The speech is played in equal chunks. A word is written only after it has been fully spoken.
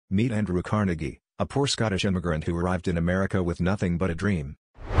Meet Andrew Carnegie, a poor Scottish immigrant who arrived in America with nothing but a dream.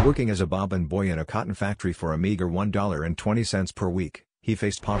 Working as a bobbin boy in a cotton factory for a meager $1.20 per week, he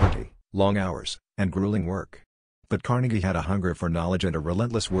faced poverty, long hours, and grueling work. But Carnegie had a hunger for knowledge and a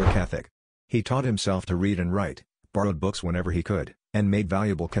relentless work ethic. He taught himself to read and write, borrowed books whenever he could, and made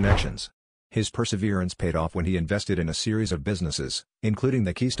valuable connections. His perseverance paid off when he invested in a series of businesses, including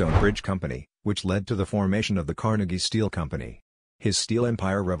the Keystone Bridge Company, which led to the formation of the Carnegie Steel Company. His steel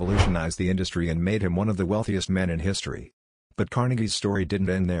empire revolutionized the industry and made him one of the wealthiest men in history. But Carnegie's story didn't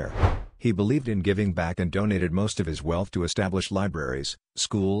end there. He believed in giving back and donated most of his wealth to establish libraries,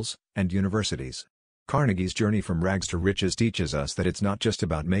 schools, and universities. Carnegie's journey from rags to riches teaches us that it's not just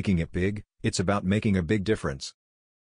about making it big, it's about making a big difference.